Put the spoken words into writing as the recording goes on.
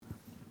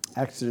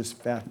Exodus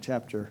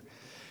chapter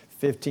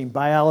 15.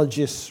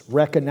 Biologists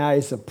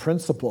recognize a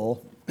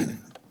principle.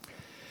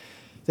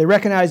 They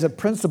recognize a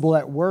principle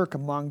at work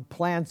among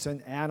plants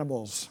and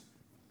animals.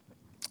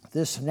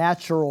 This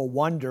natural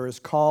wonder is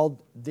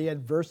called the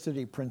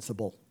adversity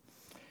principle.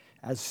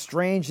 As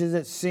strange as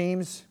it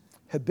seems,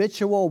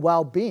 habitual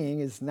well-being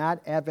is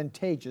not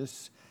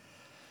advantageous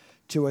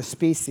to a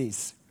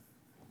species.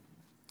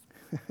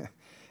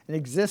 An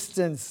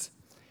existence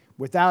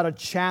without a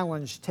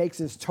challenge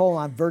takes its toll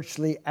on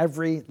virtually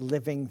every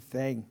living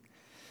thing.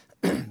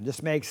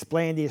 This may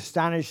explain the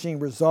astonishing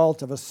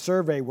result of a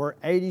survey where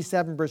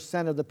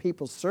 87% of the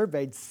people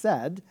surveyed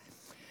said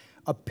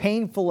a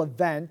painful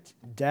event,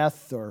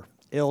 death or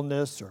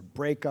illness or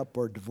breakup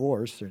or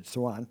divorce and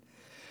so on,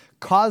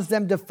 caused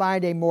them to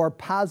find a more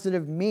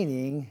positive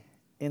meaning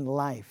in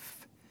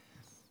life.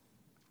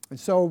 And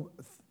so,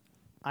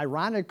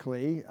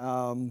 ironically,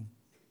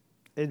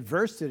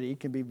 adversity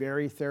can be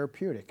very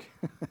therapeutic.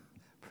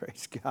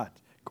 Praise God,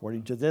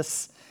 according to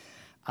this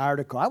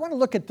article. I want to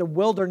look at the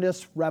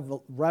wilderness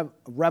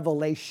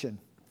revelation.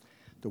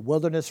 The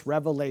wilderness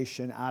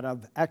revelation out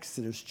of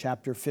Exodus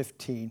chapter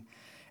 15.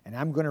 And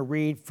I'm going to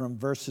read from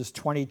verses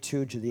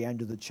 22 to the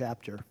end of the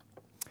chapter.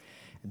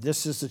 And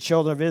this is the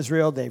children of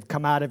Israel. They've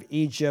come out of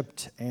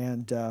Egypt,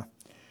 and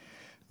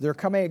they're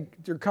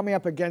coming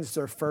up against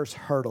their first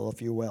hurdle,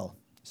 if you will.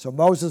 So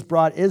Moses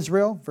brought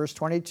Israel, verse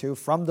 22,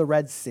 from the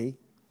Red Sea.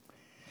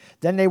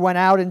 Then they went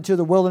out into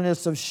the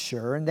wilderness of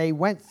Shur, and they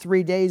went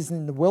 3 days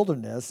in the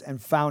wilderness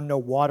and found no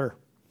water.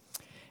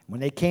 When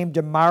they came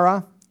to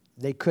Marah,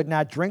 they could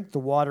not drink the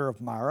water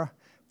of Marah,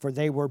 for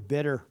they were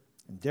bitter.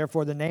 And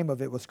therefore the name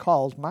of it was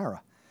called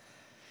Marah.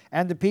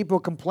 And the people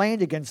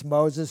complained against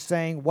Moses,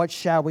 saying, "What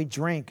shall we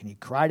drink?" And he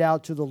cried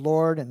out to the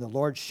Lord, and the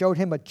Lord showed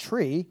him a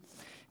tree.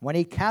 When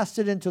he cast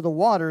it into the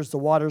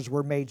waters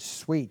were made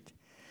sweet.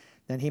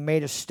 Then he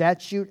made a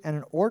statute and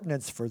an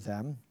ordinance for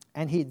them,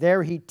 and he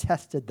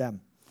tested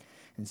them,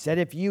 and said,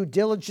 "If you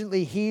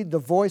diligently heed the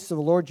voice of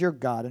the Lord your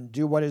God, and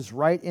do what is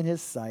right in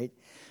his sight,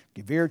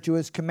 give ear to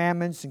his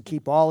commandments, and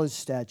keep all his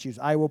statutes,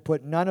 I will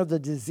put none of the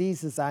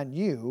diseases on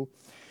you,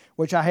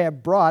 which I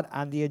have brought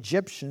on the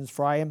Egyptians,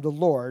 for I am the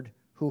Lord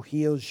who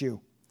heals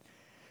you."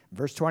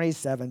 Verse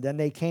 27, then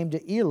they came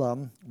to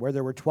Elim, where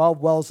there were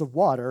 12 wells of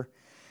water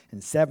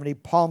and 70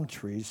 palm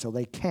trees, so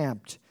they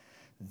camped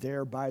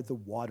there by the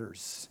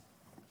waters.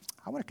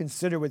 I want to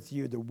consider with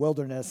you the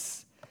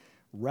wilderness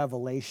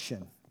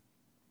revelation.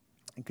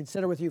 And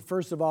consider with you,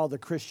 first of all, the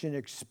Christian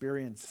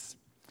experience.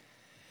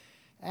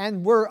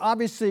 And we're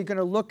obviously going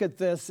to look at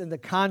this in the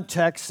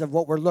context of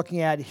what we're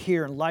looking at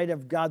here in light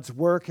of God's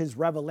work, his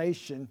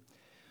revelation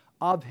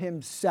of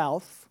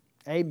himself.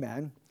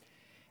 Amen.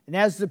 And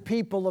as the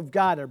people of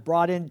God are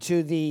brought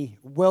into the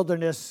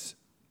wilderness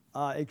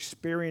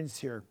experience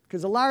here,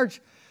 because a large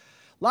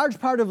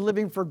part of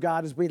living for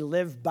God is we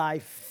live by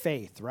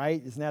faith,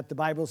 right? Isn't that the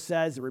Bible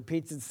says? It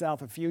repeats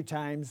itself a few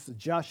times. The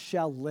just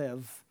shall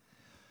live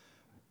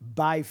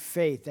by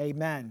faith.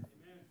 Amen.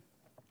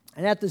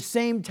 And at the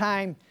same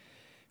time,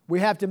 we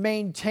have to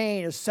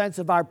maintain a sense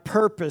of our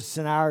purpose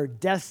and our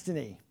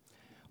destiny.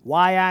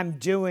 Why I'm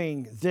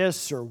doing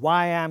this or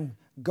why I'm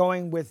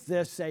going with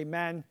this.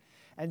 Amen.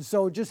 And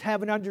so just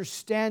have an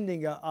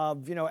understanding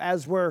of,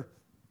 as we're,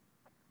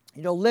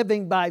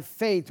 living by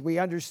faith, we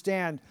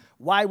understand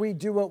why we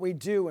do what we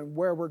do and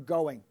where we're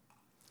going.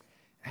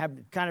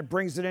 Kind of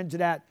brings it into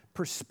that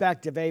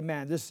perspective.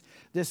 Amen.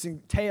 This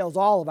entails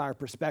all of our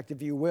perspective,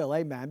 if you will.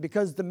 Amen.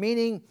 Because the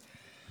meaning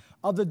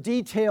of the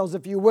details,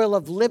 if you will,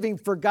 of living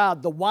for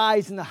God, the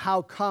whys and the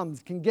how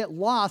comes, can get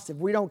lost if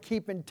we don't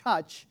keep in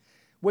touch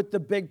with the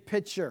big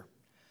picture.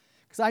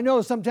 Because I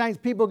know sometimes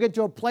people get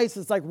to a place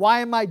it's like,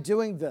 why am I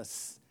doing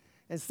this?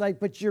 It's like,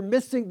 but you're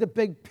missing the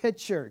big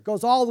picture. It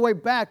goes all the way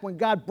back when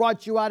God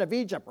brought you out of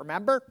Egypt,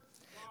 remember?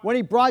 When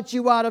he brought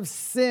you out of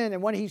sin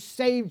and when he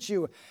saved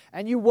you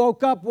and you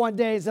woke up one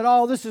day and said,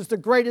 "Oh, this is the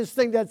greatest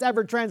thing that's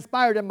ever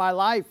transpired in my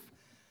life."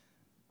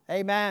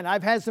 Amen.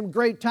 I've had some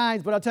great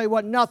times, but I'll tell you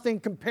what, nothing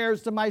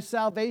compares to my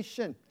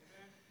salvation.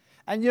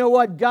 And you know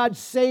what? God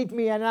saved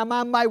me and I'm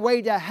on my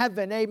way to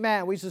heaven.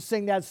 Amen. We used to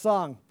sing that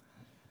song.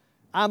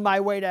 On my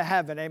way to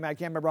heaven. Amen. I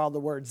can't remember all the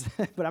words,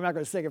 but I'm not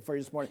going to sing it for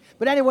you this morning.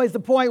 But anyways, the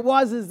point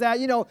is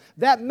that,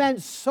 that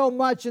meant so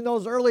much in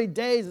those early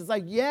days. It's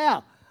like, yeah,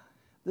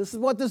 this is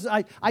what this is.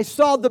 I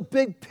saw the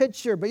big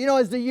picture. But,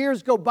 as the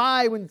years go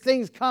by, when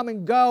things come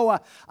and go,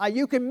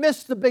 you can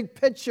miss the big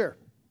picture.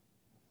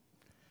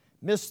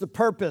 Miss the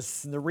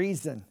purpose and the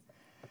reason.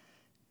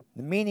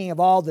 The meaning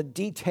of all the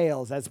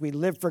details as we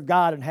live for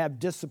God and have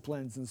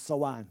disciplines and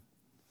so on.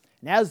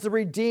 And as the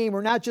redeemed,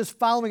 we're not just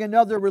following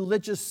another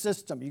religious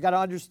system. You got to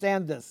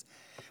understand this.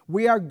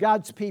 We are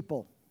God's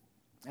people.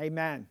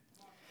 Amen.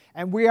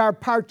 And we are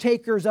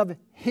partakers of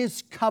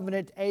his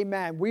covenant.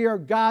 Amen. We are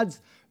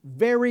God's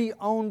very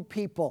own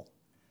people.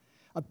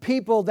 A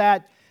people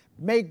that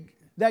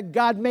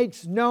God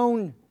makes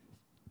known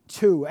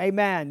to.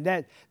 Amen.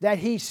 That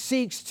he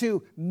seeks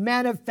to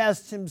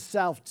manifest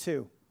himself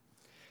to.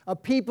 A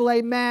people,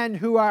 amen,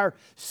 who are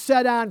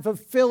set on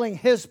fulfilling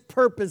His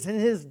purpose and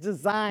His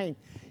design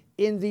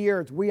in the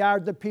earth. We are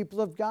the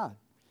people of God.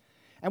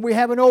 And we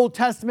have an Old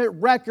Testament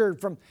record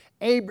from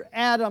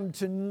Adam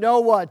to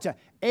Noah to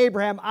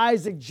Abraham,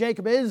 Isaac,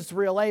 Jacob,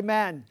 Israel,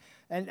 amen.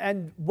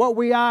 And what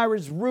we are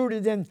is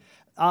rooted in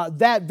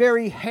that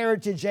very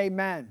heritage,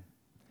 amen.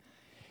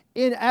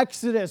 In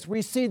Exodus,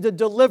 we see the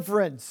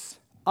deliverance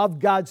of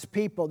God's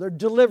people. They're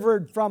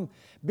delivered from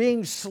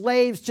being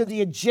slaves to the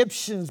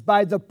Egyptians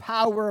by the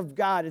power of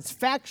God. It's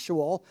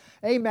factual,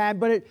 amen,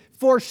 but it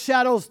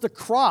foreshadows the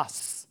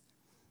cross,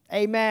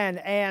 amen,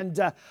 and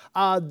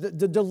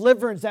the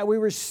deliverance that we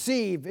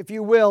receive, if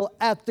you will,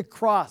 at the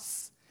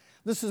cross.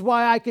 This is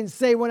why I can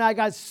say when I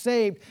got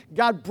saved,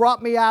 God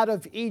brought me out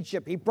of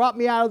Egypt. He brought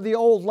me out of the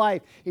old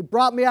life. He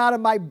brought me out of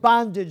my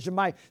bondage and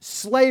my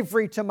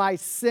slavery to my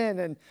sin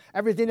and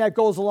everything that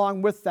goes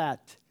along with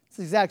that. It's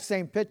the exact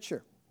same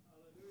picture.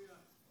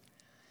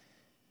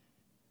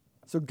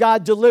 So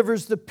God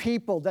delivers the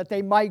people that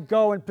they might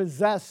go and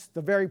possess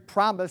the very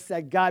promise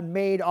that God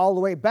made all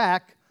the way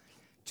back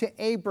to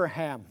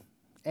Abraham.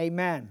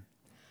 Amen.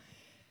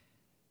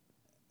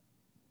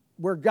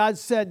 Where God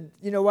said,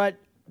 you know what,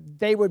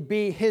 they would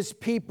be His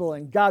people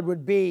and God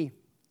would be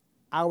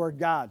our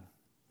God.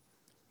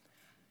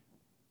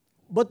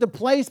 But the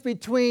place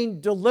between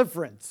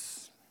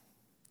deliverance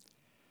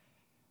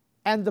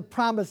and the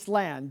promised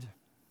land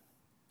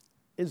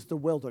is the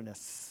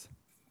wilderness.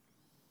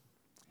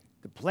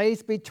 The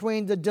place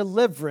between the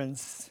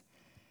deliverance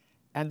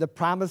and the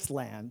promised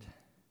land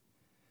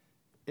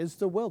is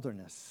the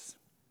wilderness.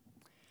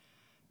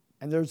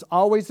 And there's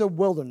always a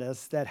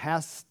wilderness that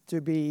has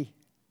to be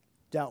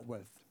dealt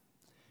with.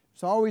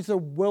 There's always a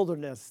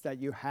wilderness that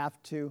you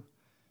have to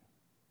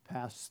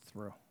pass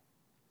through.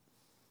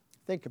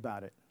 Think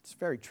about it. It's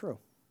very true.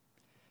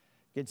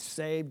 Get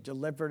saved,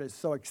 delivered. It's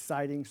so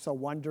exciting, so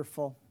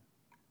wonderful.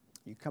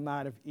 You come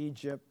out of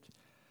Egypt.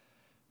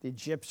 The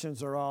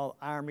Egyptians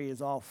army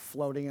is all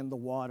floating in the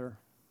water.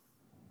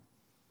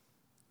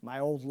 My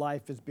old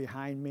life is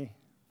behind me.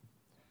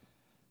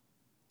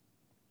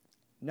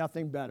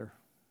 Nothing better.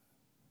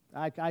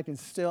 I can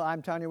still,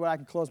 I'm telling you what, I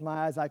can close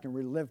my eyes, I can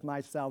relive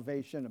my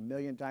salvation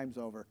 1,000,000 times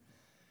over.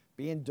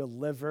 Being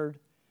delivered,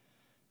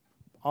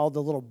 all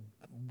the little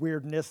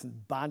weirdness and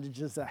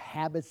bondages, the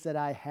habits that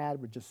I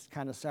had were just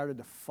kind of started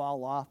to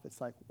fall off.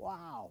 It's like,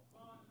 wow.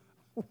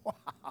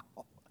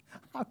 Wow.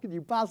 How could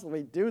you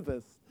possibly do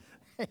this?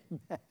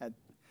 Amen.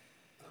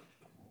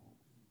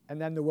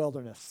 And then the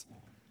wilderness.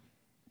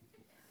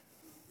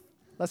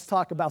 Let's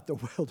talk about the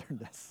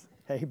wilderness.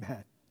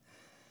 Amen.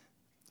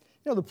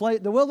 You know,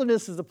 the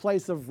wilderness is a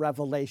place of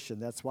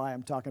revelation. That's why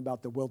I'm talking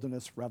about the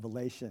wilderness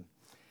revelation.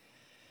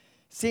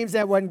 It seems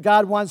that when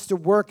God wants to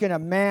work in a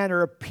man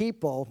or a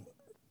people,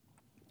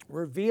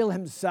 reveal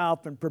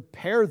Himself and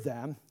prepare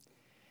them,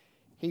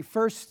 He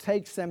first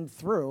takes them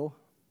through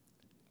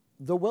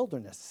the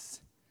wilderness.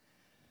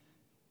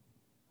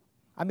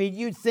 I mean,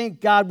 you'd think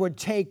God would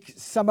take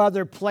some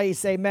other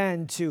place,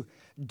 amen, to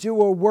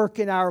do a work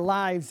in our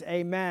lives,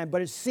 amen.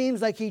 But it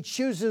seems like He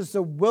chooses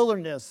the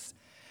wilderness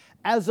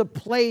as a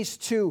place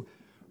to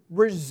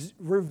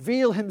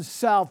reveal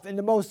Himself in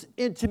the most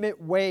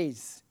intimate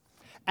ways.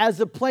 As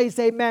a place,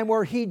 amen,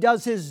 where He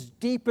does His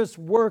deepest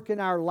work in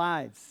our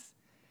lives.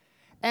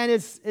 And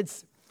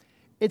it's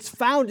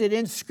founded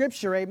in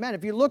Scripture, amen.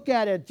 If you look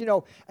at it, you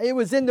know, it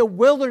was in the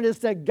wilderness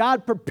that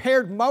God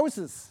prepared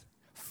Moses.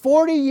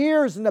 40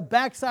 years in the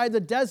backside of the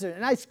desert.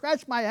 And I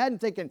scratched my head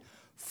and thinking,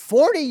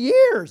 40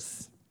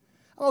 years?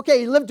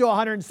 Okay, he lived to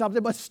 100 and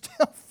something, but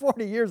still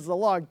 40 years is a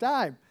long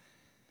time.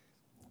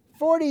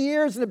 40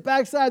 years in the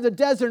backside of the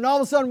desert, and all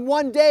of a sudden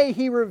one day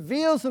He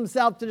reveals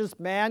Himself to this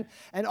man,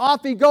 and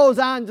off he goes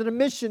on to the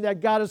mission that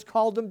God has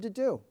called him to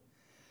do.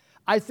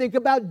 I think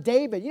about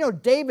David. You know,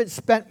 David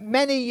spent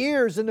many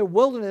years in the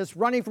wilderness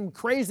running from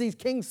crazy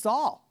King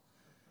Saul.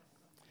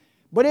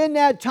 But in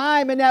that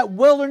time, in that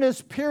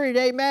wilderness period,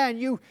 amen,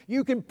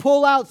 you can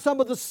pull out some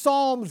of the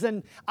Psalms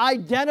and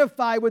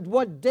identify with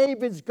what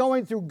David's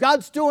going through.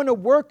 God's doing a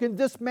work in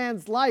this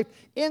man's life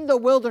in the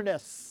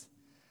wilderness.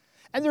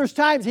 And there's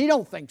times he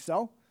don't think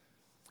so.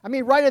 I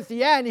mean, right at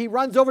the end, he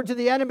runs over to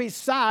the enemy's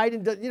side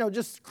and, you know,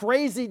 just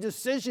crazy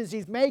decisions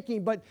he's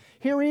making. But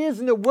here he is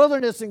in the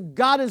wilderness, and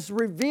God is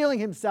revealing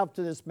Himself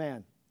to this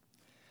man.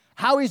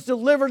 How He's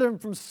delivered him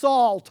from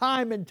Saul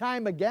time and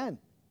time again.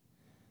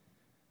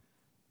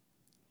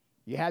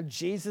 You have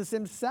Jesus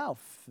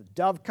Himself. The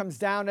dove comes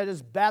down at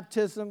His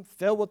baptism,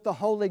 filled with the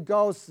Holy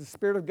Ghost. The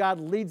Spirit of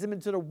God leads Him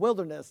into the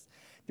wilderness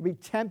to be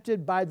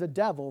tempted by the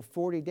devil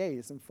 40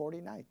 days and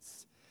 40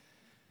 nights,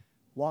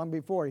 long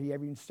before He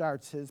even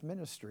starts His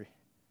ministry.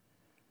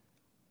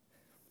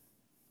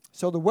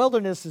 So the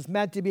wilderness is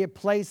meant to be a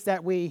place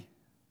that we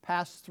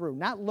pass through,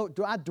 not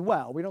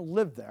dwell. We don't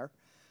live there,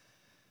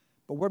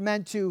 but we're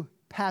meant to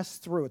pass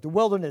through it. The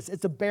wilderness,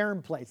 it's a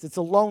barren place. It's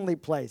a lonely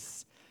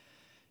place.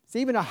 It's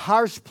even a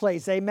harsh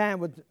place, amen,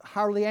 with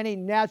hardly any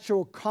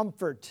natural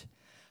comfort,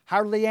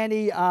 hardly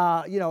any,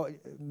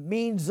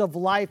 means of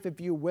life,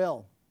 if you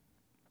will.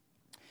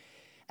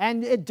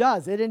 And it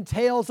does. It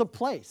entails a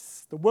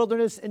place. The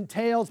wilderness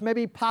entails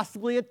maybe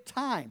possibly a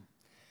time.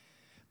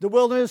 The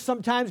wilderness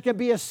sometimes can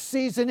be a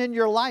season in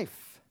your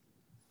life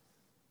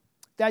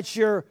that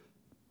you're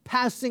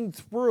passing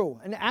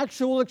through, an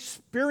actual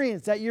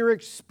experience that you're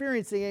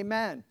experiencing,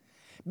 amen.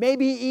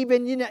 Maybe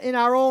even in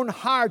our own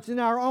hearts, in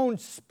our own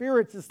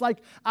spirits, it's like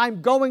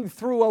I'm going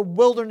through a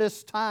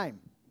wilderness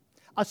time,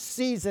 a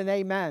season,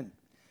 amen,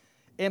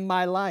 in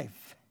my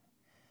life.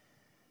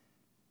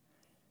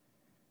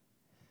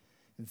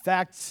 In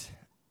fact,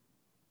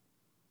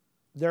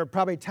 there are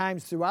probably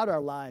times throughout our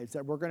lives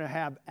that we're going to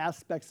have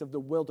aspects of the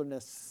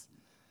wilderness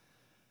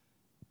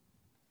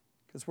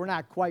because we're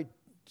not quite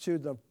to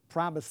the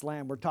promised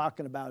land we're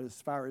talking about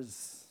as far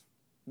as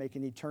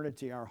making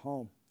eternity our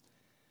home.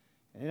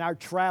 And in our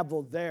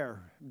travel there,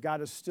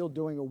 God is still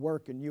doing a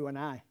work in you and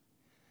I.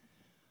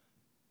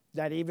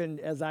 That even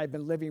as I've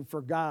been living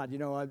for God,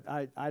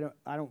 I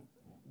don't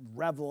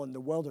revel in the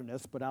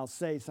wilderness, but I'll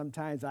say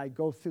sometimes I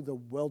go through the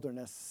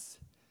wilderness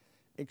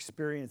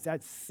experience,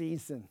 that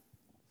season,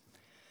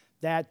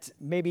 that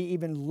maybe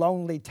even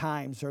lonely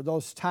times or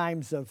those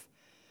times of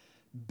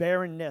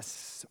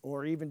barrenness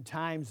or even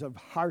times of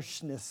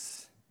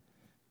harshness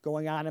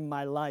going on in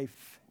my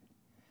life.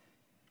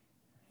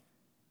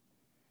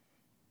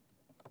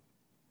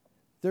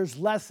 There's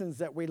lessons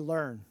that we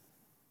learn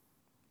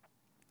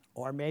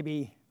or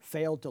maybe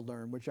fail to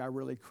learn, which are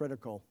really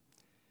critical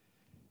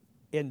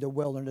in the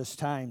wilderness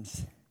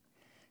times.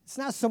 It's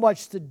not so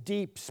much the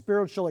deep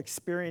spiritual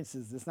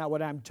experiences. That's not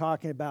what I'm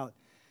talking about.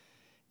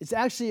 It's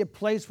actually a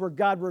place where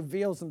God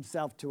reveals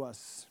himself to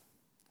us.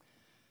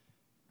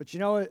 But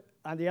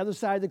on the other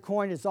side of the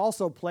coin, it's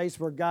also a place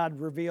where God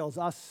reveals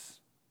us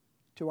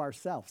to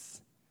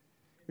ourselves,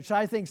 which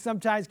I think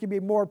sometimes can be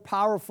more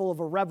powerful of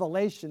a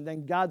revelation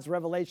than God's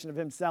revelation of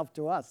himself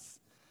to us.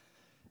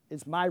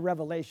 It's my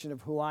revelation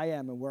of who I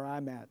am and where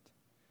I'm at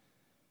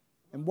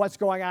and what's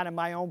going on in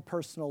my own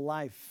personal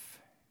life.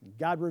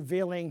 God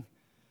revealing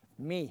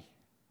me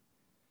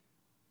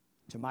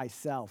to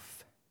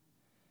myself.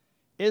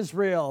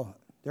 Israel,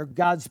 they're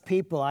God's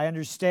people. I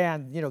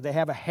understand, they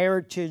have a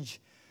heritage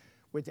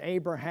with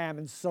Abraham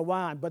and so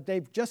on, but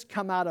they've just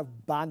come out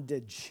of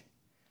bondage.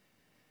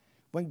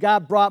 When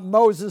God brought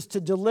Moses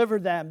to deliver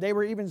them, they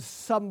were even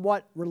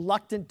somewhat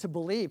reluctant to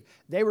believe.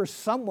 They were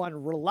somewhat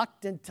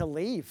reluctant to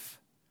leave.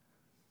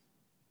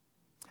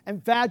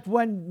 In fact,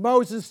 when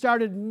Moses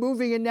started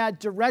moving in that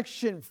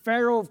direction,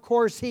 Pharaoh, of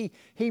course, he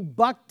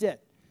bucked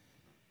it.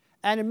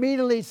 And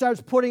immediately starts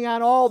putting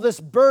on all this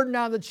burden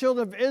on the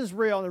children of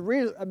Israel.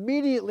 And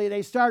immediately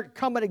they start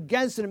coming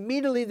against it.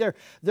 Immediately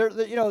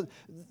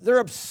they're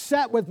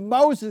upset with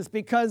Moses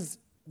because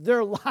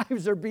their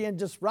lives are being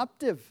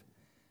disrupted.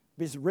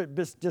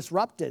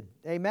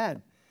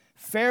 Amen.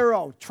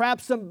 Pharaoh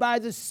traps them by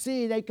the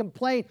sea. They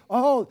complain,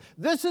 oh,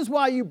 this is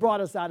why you brought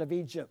us out of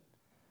Egypt.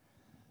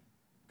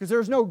 Because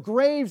there's no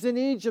graves in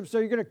Egypt, so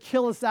you're going to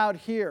kill us out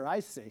here. I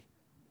see.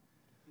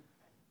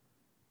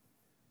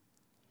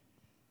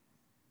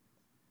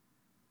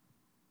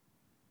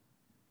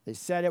 They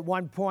said at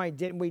one point,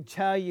 didn't we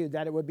tell you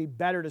that it would be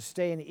better to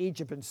stay in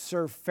Egypt and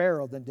serve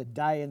Pharaoh than to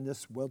die in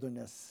this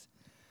wilderness?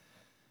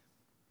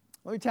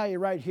 Let me tell you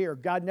right here,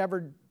 God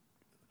never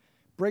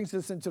brings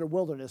us into the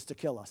wilderness to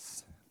kill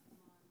us.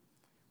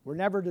 We're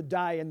never to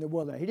die in the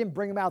wilderness. He didn't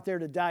bring them out there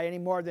to die any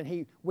more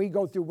than we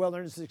go through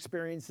wilderness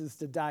experiences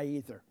to die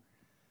either.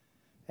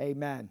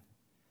 Amen.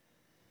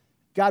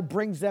 God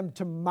brings them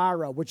to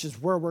Mara, which is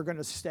where we're going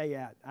to stay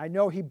at. I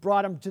know he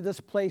brought them to this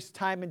place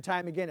time and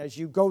time again as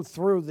you go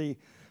through the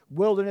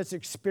wilderness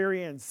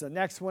experience. The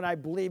next one, I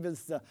believe,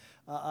 is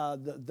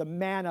the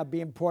manna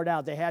being poured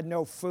out. They had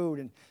no food.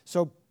 And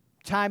so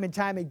time and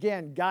time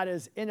again, God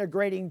is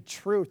integrating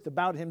truth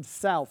about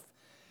himself,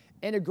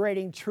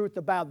 integrating truth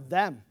about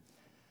them.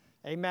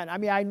 Amen. I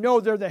mean, I know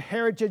they're the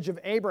heritage of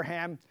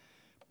Abraham,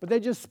 but they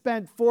just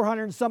spent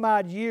 400 and some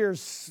odd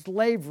years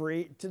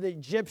slavery to the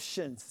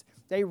Egyptians.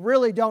 They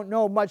really don't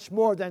know much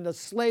more than the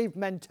slave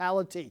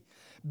mentality,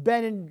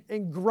 been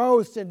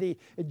engrossed in the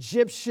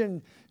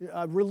Egyptian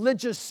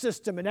religious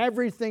system and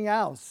everything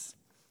else.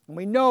 And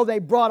we know they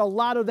brought a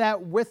lot of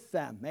that with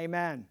them.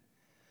 Amen.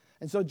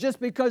 And so just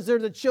because they're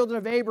the children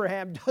of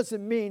Abraham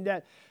doesn't mean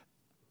that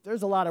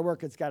there's a lot of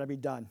work that's got to be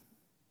done.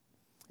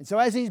 And so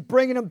as he's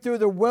bringing them through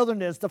the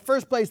wilderness, the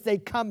first place they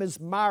come is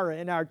Mara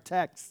in our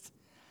text.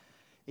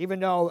 Even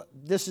though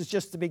this is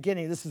just the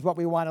beginning, this is what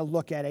we want to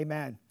look at.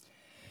 Amen.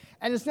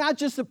 And it's not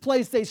just a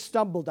place they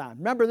stumbled on.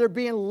 Remember, they're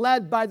being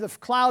led by the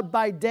cloud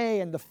by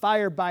day and the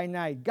fire by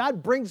night.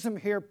 God brings them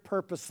here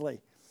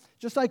purposely,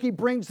 just like he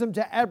brings them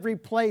to every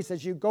place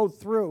as you go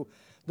through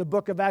the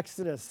book of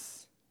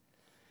Exodus.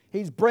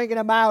 He's bringing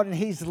them out and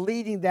he's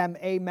leading them.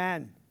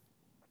 Amen.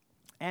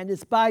 And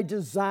it's by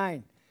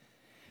design.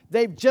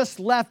 They've just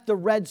left the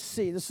Red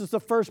Sea. This is the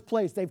first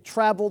place. They've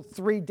traveled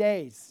 3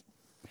 days.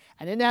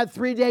 And in that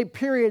 3-day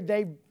period,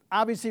 they've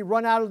obviously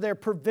run out of their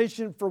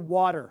provision for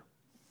water.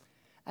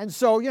 And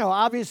so,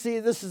 obviously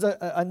this is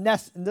a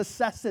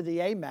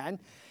necessity, amen.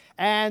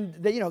 And,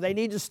 they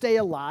need to stay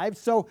alive.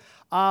 So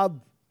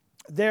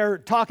they're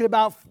talking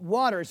about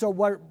water. So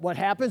what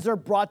happens? They're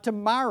brought to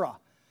Mara.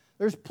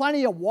 There's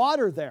plenty of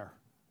water there,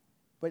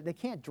 but they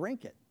can't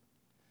drink it.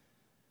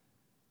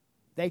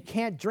 They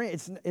can't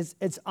drink.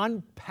 It's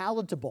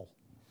unpalatable.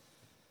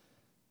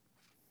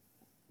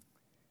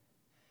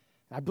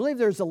 I believe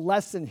there's a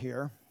lesson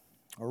here,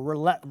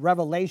 or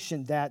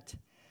revelation that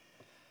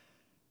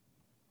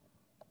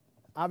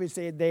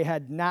obviously they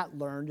had not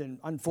learned, and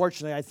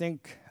unfortunately I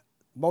think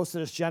most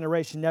of this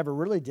generation never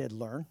really did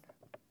learn.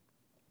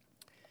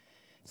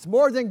 It's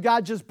more than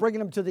God just bringing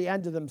them to the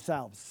end of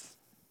themselves.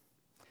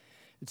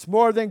 It's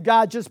more than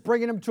God just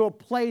bringing them to a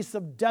place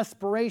of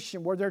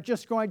desperation where they're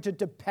just going to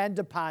depend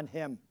upon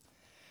Him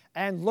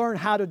and learn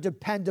how to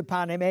depend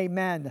upon Him.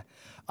 Amen.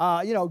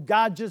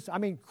 God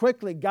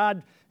quickly,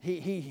 God,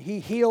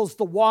 He heals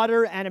the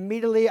water and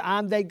immediately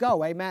on they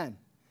go. Amen.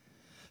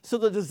 So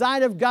the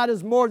design of God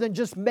is more than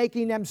just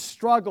making them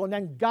struggle and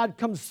then God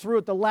comes through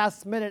at the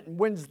last minute and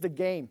wins the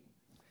game.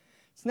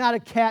 It's not a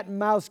cat and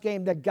mouse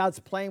game that God's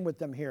playing with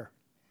them here.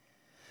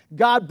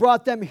 God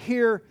brought them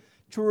here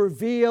to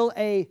reveal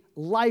a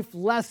life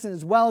lesson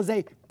as well as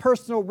a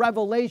personal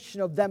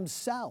revelation of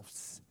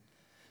themselves.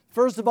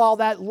 First of all,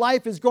 that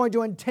life is going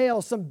to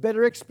entail some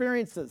bitter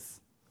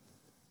experiences.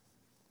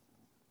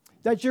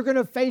 That you're going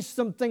to face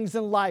some things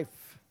in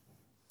life.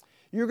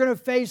 You're going to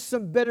face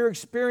some bitter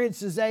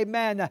experiences,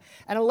 amen.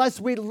 And unless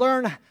we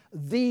learn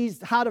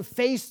how to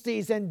face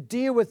these and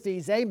deal with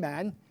these,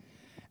 amen,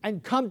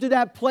 and come to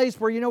that place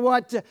where, you know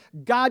what,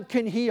 God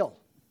can heal.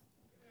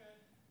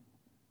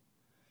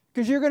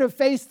 Because you're going to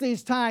face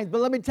these times.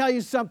 But let me tell you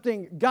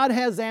something. God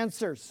has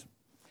answers.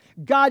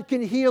 God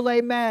can heal,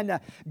 amen.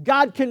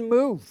 God can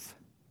move.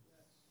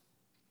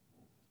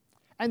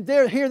 And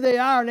here they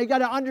are, and they got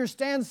to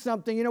understand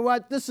something. You know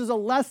what? This is a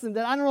lesson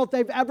that I don't know if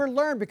they've ever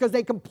learned because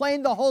they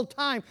complained the whole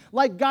time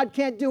like God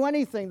can't do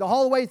anything the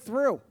whole way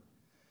through.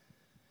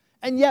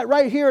 And yet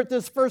right here at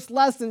this first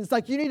lesson, it's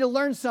like you need to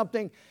learn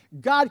something.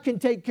 God can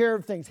take care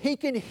of things. He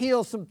can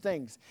heal some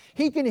things.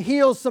 He can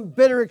heal some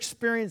bitter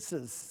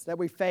experiences that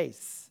we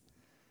face.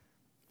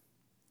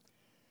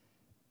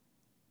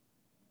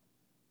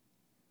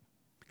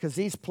 Because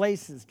these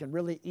places can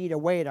really eat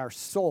away at our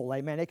soul.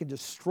 Amen. They can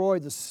destroy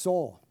the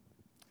soul.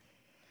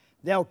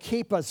 They'll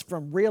keep us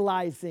from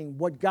realizing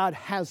what God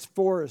has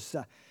for us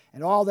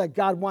and all that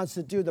God wants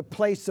to do, the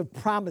place of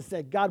promise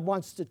that God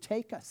wants to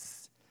take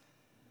us,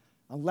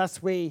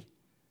 unless we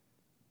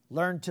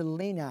learn to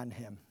lean on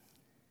Him.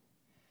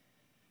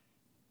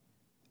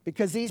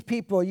 Because these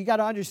people, you got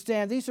to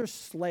understand, these are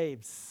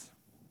slaves.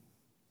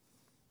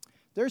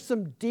 There's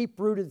some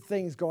deep-rooted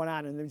things going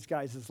on in these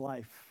guys'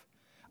 life.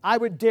 I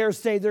would dare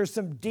say there's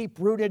some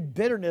deep-rooted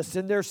bitterness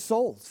in their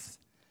souls.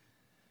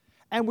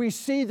 And we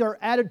see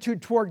their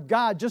attitude toward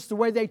God, just the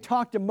way they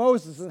talk to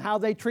Moses and how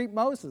they treat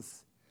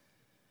Moses.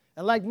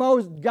 And like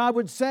God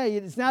would say,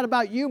 it's not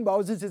about you,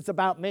 Moses, it's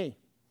about me.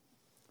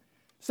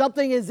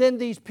 Something is in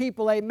these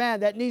people, amen,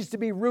 that needs to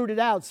be rooted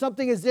out.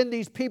 Something is in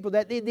these people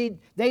that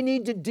they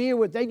need to deal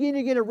with. They need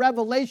to get a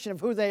revelation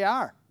of who they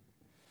are.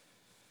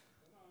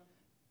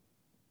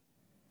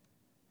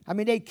 I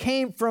mean, they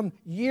came from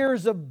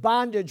years of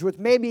bondage with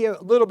maybe a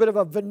little bit of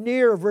a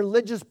veneer of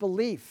religious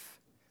belief.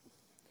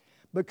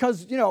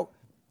 Because,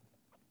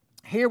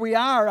 here we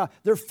are,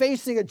 they're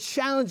facing a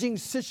challenging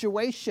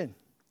situation.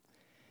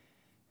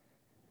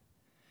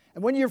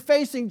 And when you're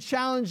facing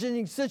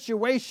challenging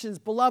situations,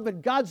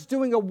 beloved, God's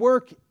doing a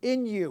work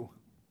in you.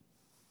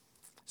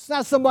 It's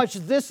not so much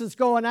this is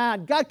going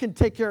on. God can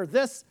take care of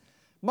this.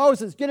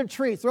 Moses, get a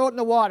tree, throw it in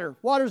the water.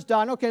 Water's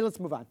done. Okay, let's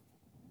move on.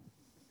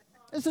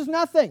 This is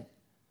nothing.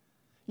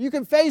 You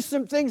can face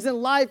some things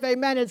in life,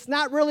 amen. It's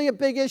not really a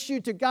big issue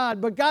to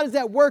God, but God is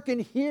at work in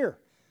here.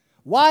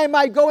 Why am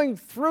I going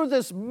through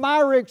this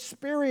Mara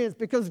experience?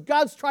 Because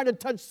God's trying to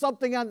touch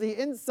something on the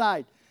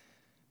inside.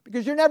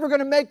 Because you're never going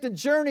to make the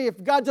journey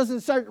if God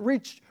doesn't start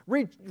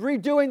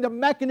redoing the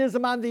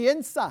mechanism on the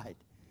inside.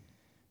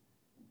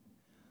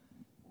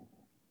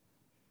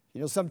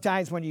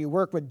 Sometimes when you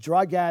work with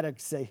drug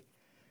addicts,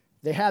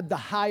 they have the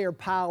higher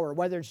power,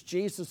 whether it's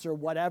Jesus or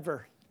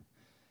whatever.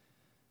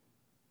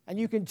 And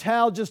you can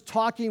tell just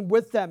talking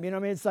with them,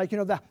 it's like,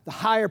 the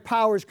higher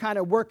power is kind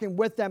of working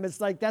with them.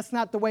 It's like, that's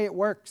not the way it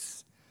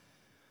works.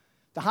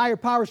 The higher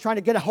power is trying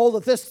to get a hold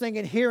of this thing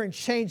in here and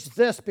change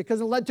this,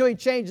 because until he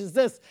changes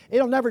this,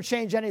 it'll never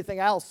change anything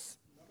else.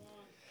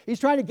 He's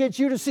trying to get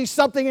you to see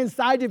something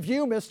inside of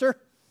you, mister.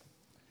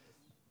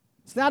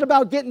 It's not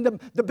about getting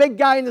the big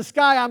guy in the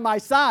sky on my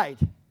side.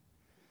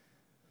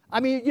 I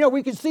mean,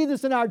 we can see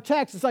this in our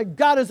text. It's like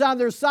God is on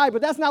their side,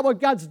 but that's not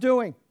what God's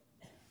doing.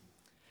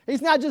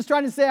 He's not just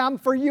trying to say, I'm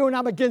for you and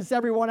I'm against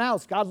everyone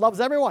else. God loves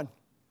everyone.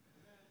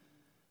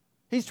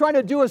 He's trying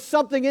to do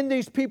something in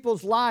these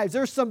people's lives.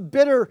 There's some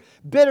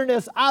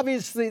bitterness,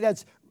 obviously,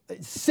 that's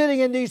sitting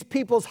in these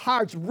people's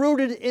hearts,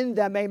 rooted in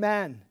them,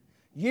 amen.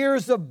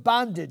 Years of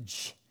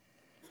bondage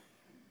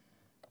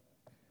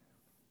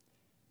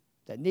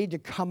that need to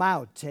come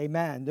out,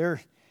 amen.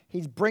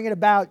 He's bringing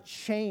about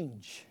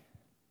change.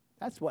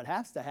 That's what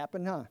has to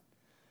happen, huh?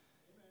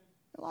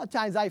 A lot of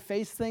times I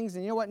face things,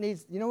 and you know what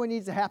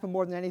needs to happen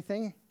more than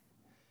anything?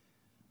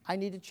 I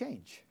need to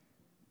change.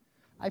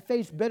 I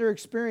face bitter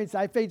experience.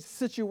 I face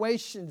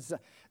situations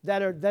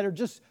that are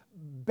just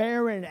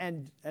barren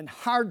and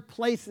hard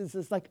places.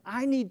 It's like,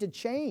 I need to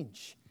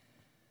change.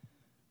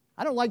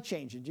 I don't like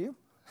changing, do you?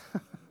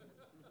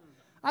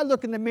 I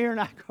look in the mirror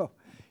and I go,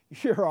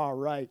 you're all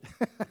right.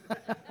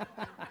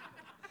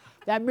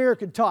 That mirror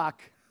can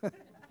talk.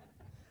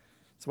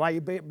 That's why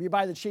you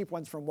buy the cheap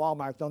ones from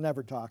Walmart. They'll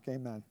never talk.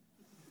 Amen.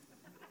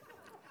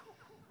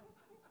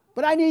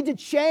 But I need to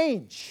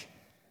change.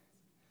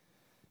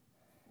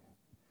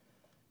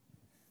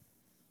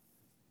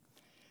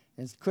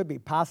 It could be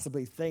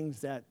possibly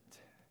things that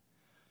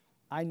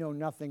I know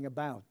nothing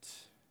about.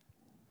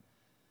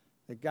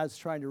 That God's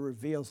trying to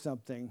reveal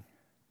something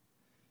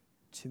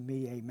to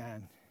me.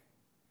 Amen.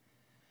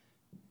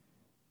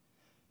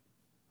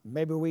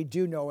 Maybe we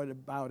do know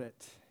about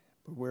it,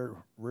 but we're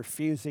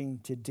refusing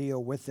to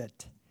deal with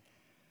it.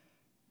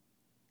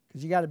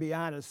 Because you got to be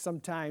honest,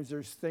 sometimes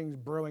there's things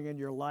brewing in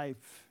your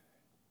life,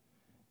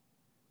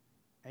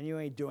 and you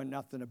ain't doing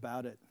nothing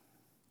about it.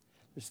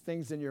 There's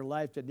things in your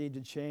life that need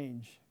to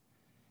change,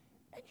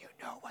 and you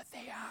know what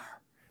they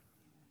are.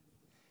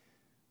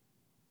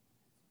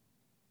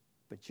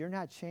 But you're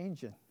not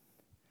changing.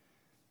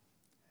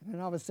 And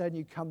then all of a sudden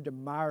you come to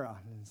Mara,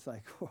 and it's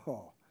like,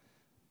 whoa.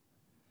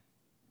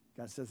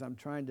 God says, I'm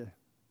trying to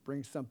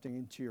bring something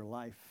into your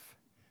life,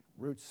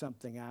 root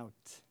something out.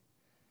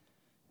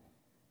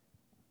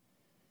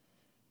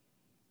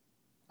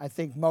 I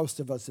think most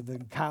of us have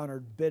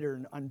encountered bitter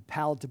and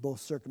unpalatable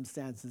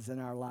circumstances in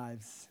our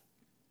lives.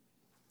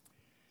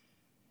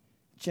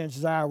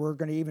 Chances are we're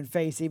going to even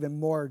face even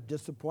more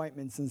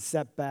disappointments and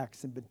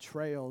setbacks and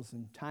betrayals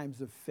and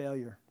times of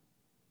failure.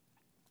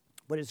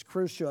 But it's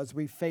crucial as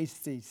we face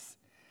these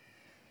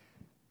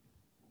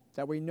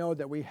that we know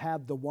that we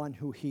have the one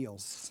who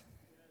heals.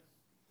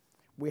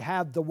 We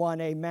have the one,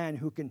 amen,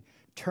 who can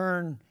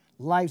turn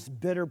life's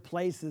bitter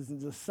places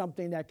into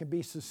something that can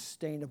be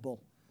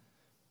sustainable.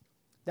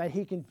 That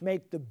he can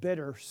make the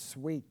bitter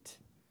sweet.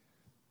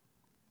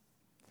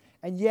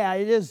 And yeah,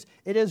 it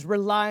is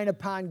relying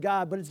upon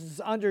God, but it's this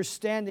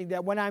understanding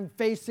that when I'm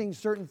facing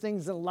certain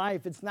things in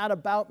life, it's not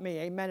about me,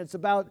 amen. It's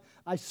about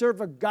I serve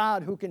a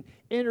God who can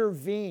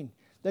intervene,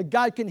 that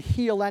God can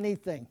heal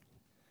anything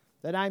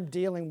that I'm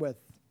dealing with,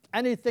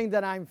 anything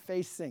that I'm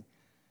facing.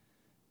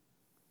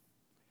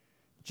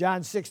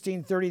 John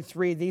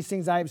 16:33, these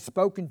things I have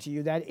spoken to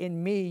you, that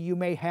in me you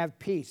may have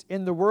peace.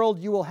 In the world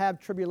you will have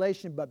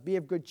tribulation, but be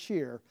of good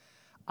cheer.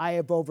 I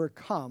have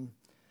overcome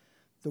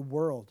the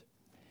world.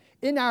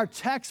 In our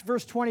text,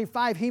 verse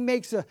 25, he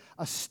makes a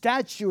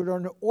statute or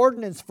an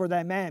ordinance for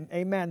them.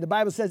 Amen. The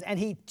Bible says, and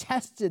he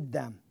tested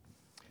them.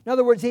 In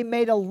other words, he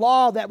made a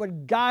law that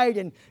would guide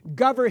and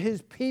govern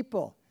his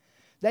people.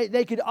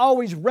 They could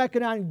always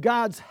reckon on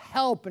God's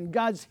help and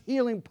God's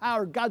healing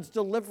power, God's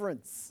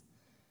deliverance.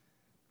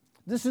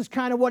 This is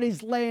kind of what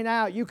he's laying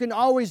out. You can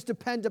always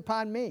depend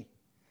upon me.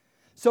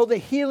 So the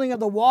healing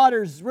of the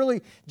waters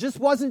really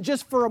wasn't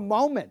just for a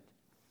moment.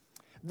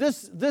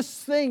 This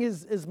thing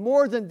is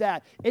more than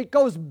that. It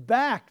goes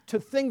back to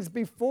things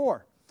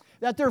before.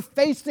 That they're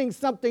facing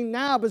something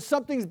now, but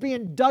something's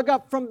being dug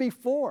up from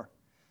before.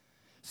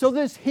 So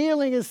this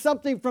healing is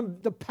something from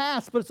the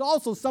past, but it's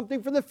also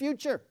something for the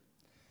future.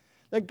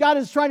 That God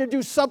is trying to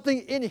do something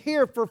in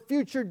here for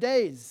future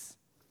days.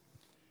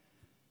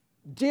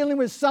 Dealing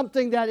with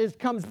something that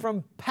comes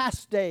from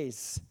past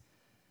days.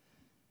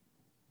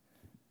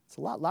 It's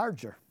a lot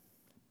larger.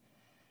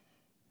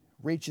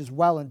 Reaches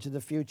well into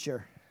the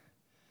future.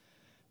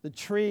 The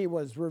tree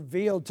was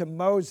revealed to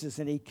Moses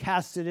and he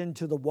cast it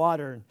into the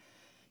water. And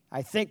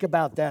I think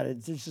about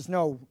that. There's just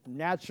no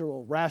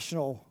natural,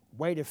 rational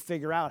way to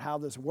figure out how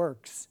this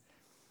works.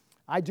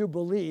 I do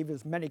believe,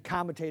 as many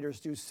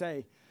commentators do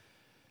say,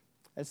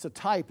 it's a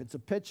type, it's a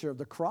picture of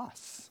the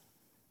cross.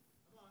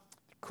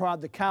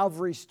 The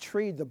Calvary's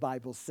tree, the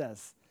Bible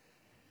says.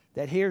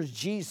 That here's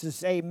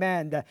Jesus,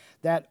 amen,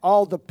 that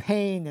all the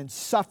pain and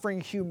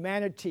suffering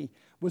humanity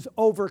was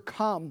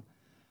overcome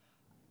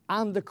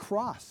on the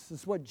cross.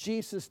 This is what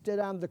Jesus did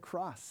on the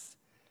cross.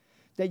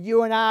 That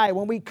you and I,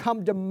 when we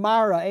come to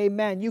Mara,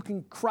 amen, you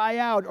can cry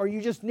out, or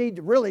you just need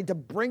really to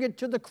bring it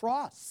to the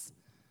cross.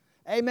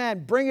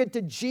 Amen. Bring it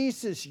to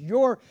Jesus.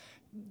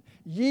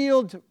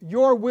 Yield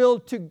your will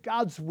to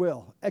God's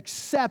will.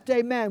 Accept,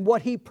 amen,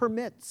 what he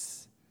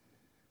permits.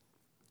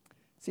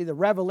 See, the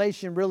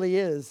revelation really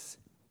is,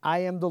 I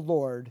am the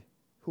Lord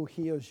who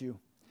heals you.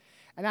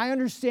 And I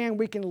understand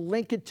we can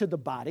link it to the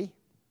body.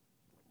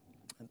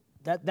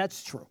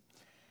 That's true.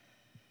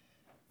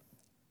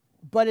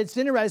 But it's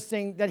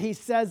interesting that he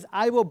says,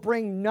 I will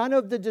bring none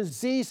of the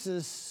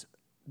diseases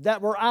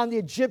that were on the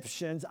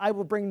Egyptians, I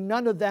will bring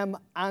none of them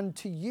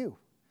onto you.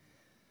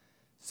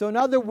 So in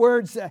other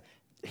words,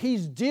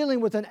 he's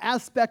dealing with an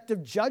aspect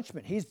of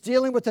judgment. He's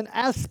dealing with an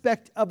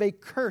aspect of a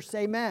curse.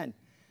 Amen.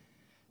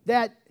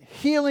 That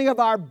healing of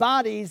our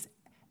bodies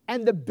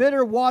and the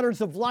bitter waters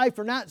of life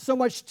are not so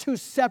much two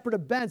separate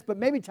events, but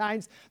maybe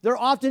times they're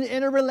often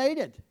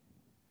interrelated.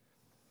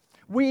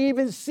 We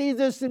even see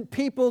this in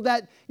people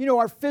that,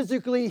 are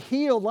physically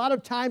healed. A lot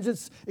of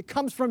times it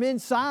comes from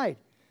inside.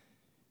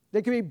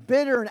 They can be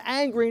bitter and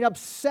angry and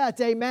upset,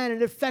 amen,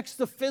 and it affects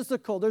the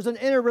physical. There's an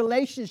inner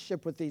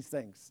relationship with these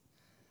things.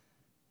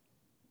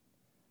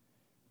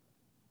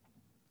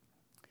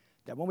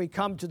 That when we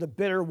come to the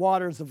bitter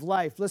waters of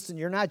life, listen,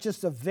 you're not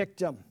just a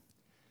victim.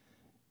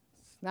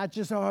 It's not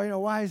just,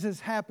 why is this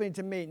happening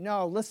to me?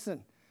 No,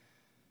 listen.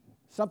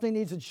 Something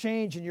needs to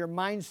change in your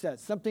mindset.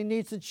 Something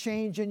needs to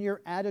change in your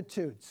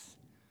attitudes.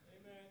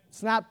 Amen.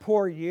 It's not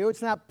poor you.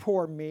 It's not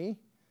poor me.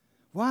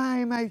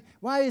 Why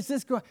is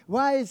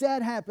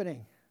that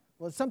happening?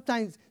 Well,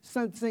 sometimes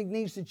something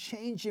needs to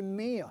change in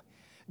me.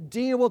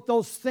 Deal with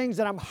those things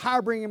that I'm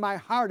harboring in my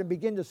heart and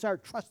begin to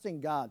start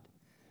trusting God.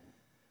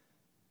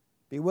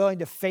 Be willing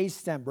to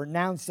face them,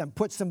 renounce them,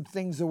 put some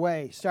things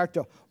away. Start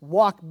to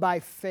walk by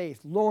faith.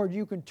 Lord,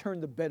 you can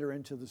turn the bitter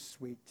into the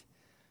sweet.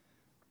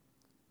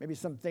 Maybe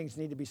some things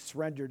need to be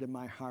surrendered in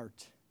my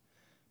heart.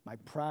 My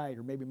pride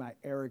or maybe my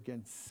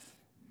arrogance.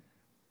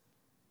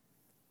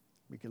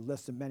 We could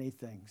list of many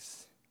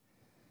things.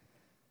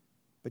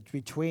 But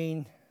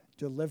between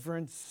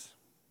deliverance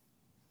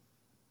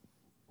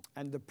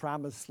and the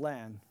promised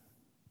land,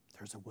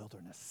 there's a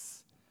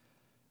wilderness.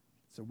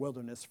 It's a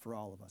wilderness for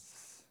all of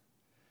us.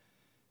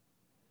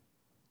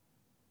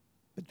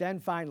 But then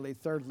finally,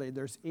 thirdly,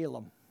 there's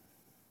Elam.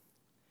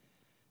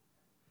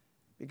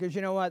 Because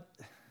you know what?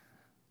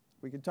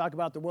 We can talk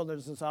about the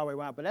wilderness all we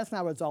want, but that's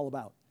not what it's all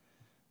about.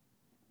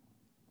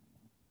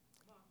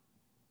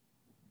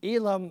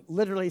 Elam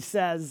literally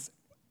says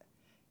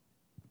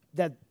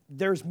that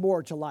there's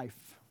more to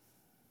life.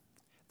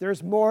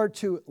 There's more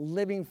to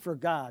living for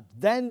God.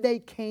 Then they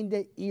came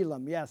to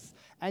Elam, yes.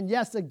 And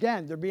yes,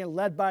 again, they're being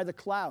led by the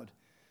cloud,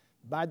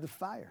 by the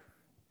fire.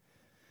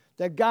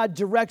 That God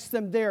directs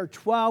them there,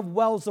 12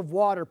 wells of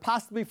water,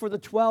 possibly for the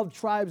 12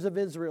 tribes of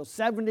Israel,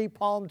 70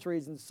 palm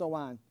trees, and so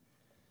on.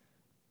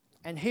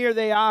 And here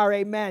they are,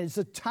 amen. It's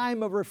a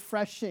time of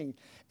refreshing.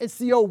 It's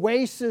the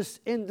oasis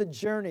in the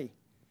journey.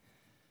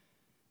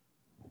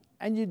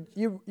 And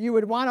you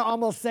would want to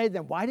almost say to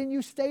them, why didn't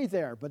you stay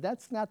there? But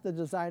that's not the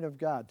design of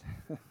God.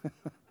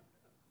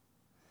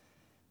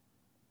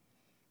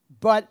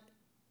 But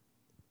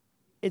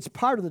it's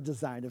part of the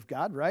design of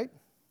God, right?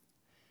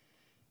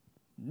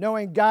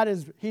 Knowing God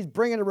He's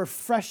bringing a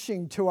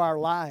refreshing to our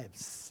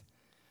lives.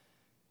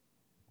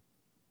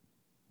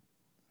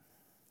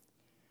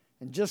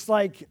 And just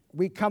like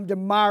we come to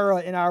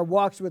Mara in our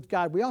walks with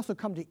God, we also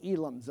come to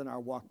Elams in our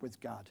walk with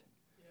God.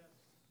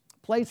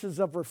 Places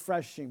of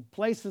refreshing,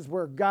 places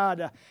where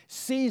God,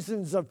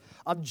 seasons of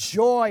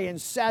joy and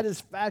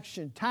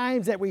satisfaction,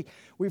 times that we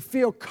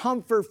feel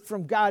comfort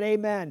from God,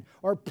 amen,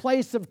 or a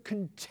place of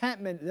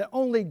contentment that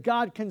only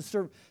God can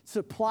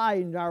supply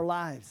in our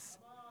lives.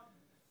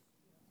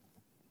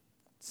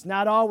 It's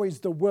not always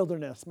the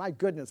wilderness. My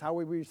goodness, how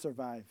will we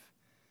survive?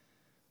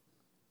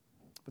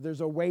 But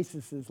there's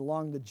oases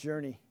along the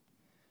journey.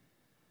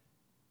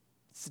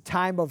 It's a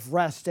time of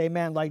rest,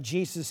 amen. Like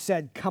Jesus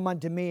said, come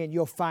unto me and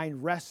you'll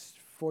find rest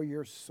for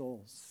your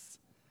souls.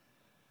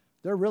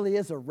 There really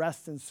is a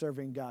rest in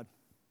serving God.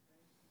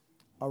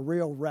 A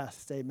real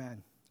rest,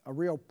 amen. A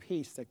real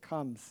peace that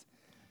comes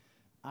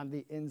on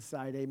the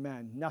inside,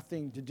 amen.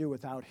 Nothing to do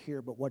with out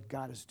here, but what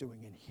God is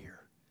doing in here.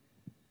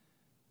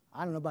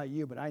 I don't know about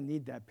you, but I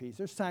need that peace.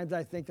 There's times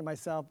I think to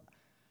myself,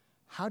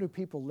 how do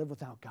people live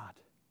without God?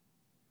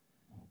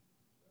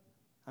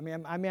 I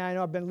mean, I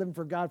know I've been living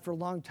for God for a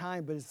long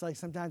time, but it's like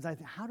sometimes I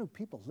think, how do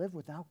people live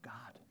without God?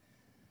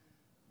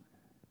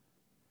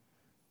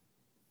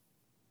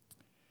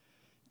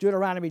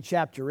 Deuteronomy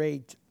chapter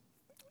 8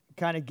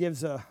 kind of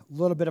gives a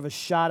little bit of a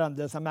shot on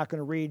this. I'm not going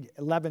to read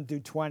 11 through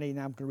 20,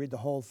 now I'm going to read the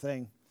whole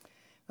thing.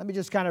 Let me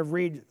just kind of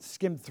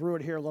skim through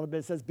it here a little bit.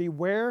 It says,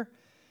 beware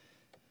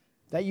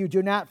that you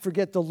do not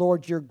forget the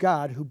Lord your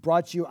God, who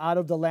brought you out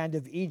of the land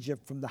of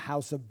Egypt from the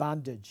house of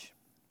bondage,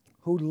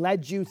 who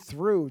led you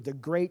through the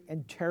great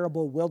and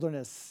terrible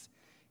wilderness,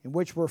 in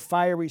which were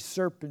fiery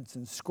serpents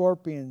and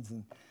scorpions,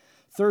 and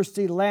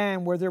thirsty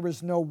land where there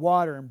was no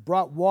water, and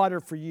brought water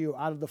for you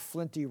out of the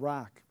flinty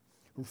rock,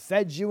 who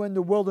fed you in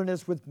the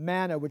wilderness with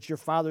manna, which your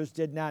fathers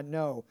did not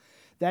know,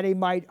 that he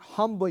might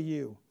humble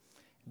you,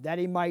 that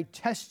he might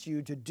test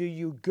you to do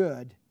you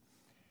good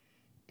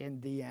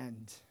in the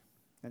end.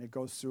 And it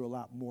goes through a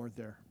lot more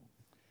there.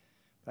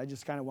 But I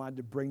just kind of wanted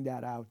to bring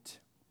that out.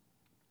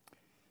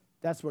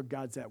 That's what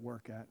God's at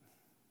work at,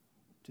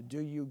 to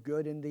do you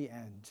good in the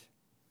end.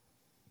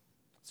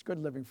 It's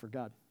good living for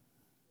God.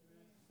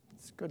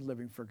 It's good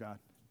living for God.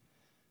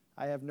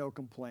 I have no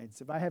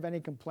complaints. If I have any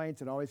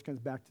complaints, it always comes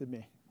back to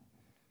me.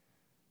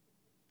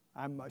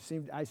 I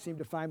seem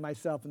to find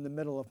myself in the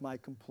middle of my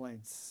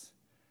complaints.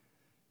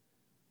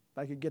 If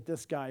I could get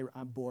this guy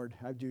on board,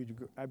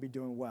 I'd be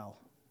doing well.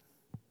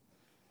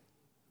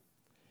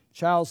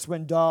 Charles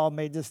Swindoll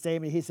made this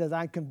statement. He says,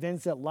 I'm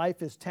convinced that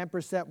life is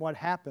 10% what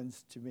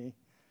happens to me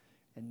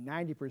and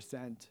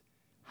 90%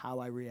 how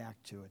I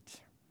react to it.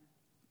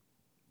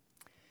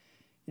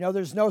 You know,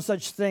 there's no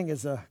such thing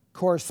as a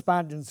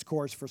correspondence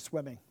course for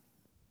swimming.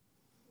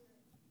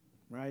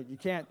 right?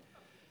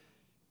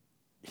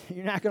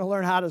 You're not going to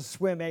learn how to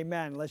swim,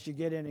 amen, unless you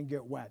get in and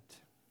get wet.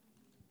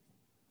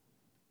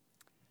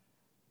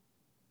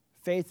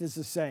 Faith is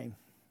the same.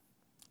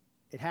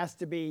 It has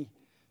to be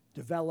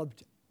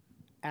developed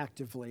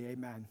actively,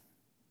 amen.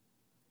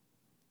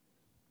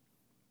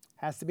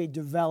 Has to be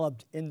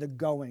developed in the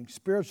going.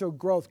 Spiritual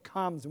growth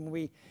comes when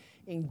we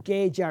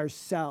engage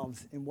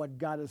ourselves in what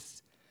God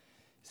is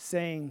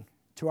saying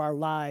to our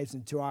lives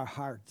and to our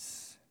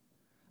hearts.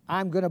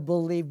 I'm going to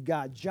believe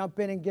God. Jump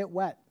in and get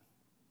wet.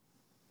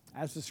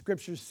 As the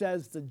scripture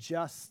says, the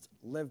just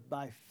live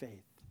by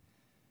faith.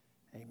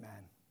 Amen.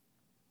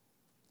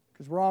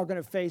 Because we're all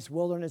going to face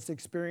wilderness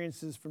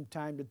experiences from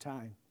time to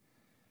time.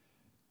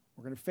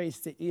 We're going to face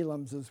the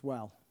Elams as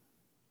well.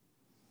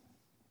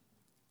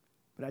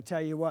 But I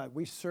tell you what,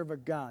 we serve a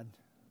God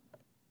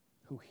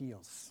who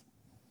heals.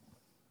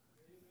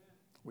 Amen.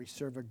 We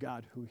serve a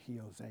God who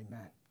heals.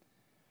 Amen.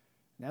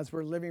 And as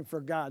we're living for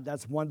God,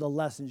 that's one of the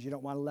lessons you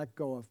don't want to let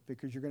go of,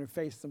 because you're going to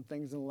face some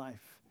things in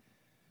life.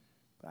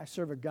 But I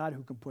serve a God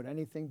who can put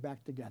anything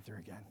back together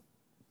again.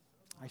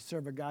 I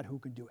serve a God who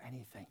can do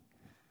anything.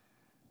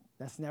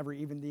 That's never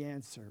even the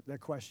answer, the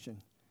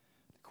question.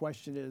 The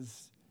question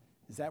is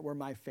that where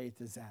my faith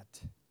is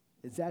at?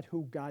 Is that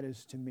who God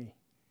is to me?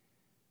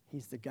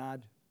 He's the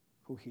God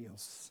who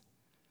heals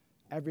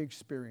every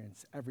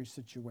experience, every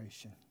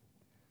situation.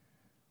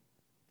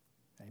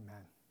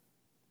 Amen.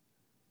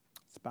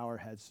 Let's bow our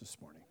heads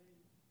this morning.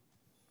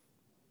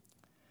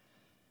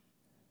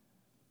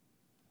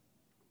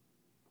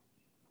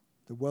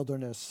 The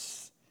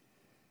wilderness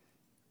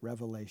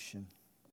revelation.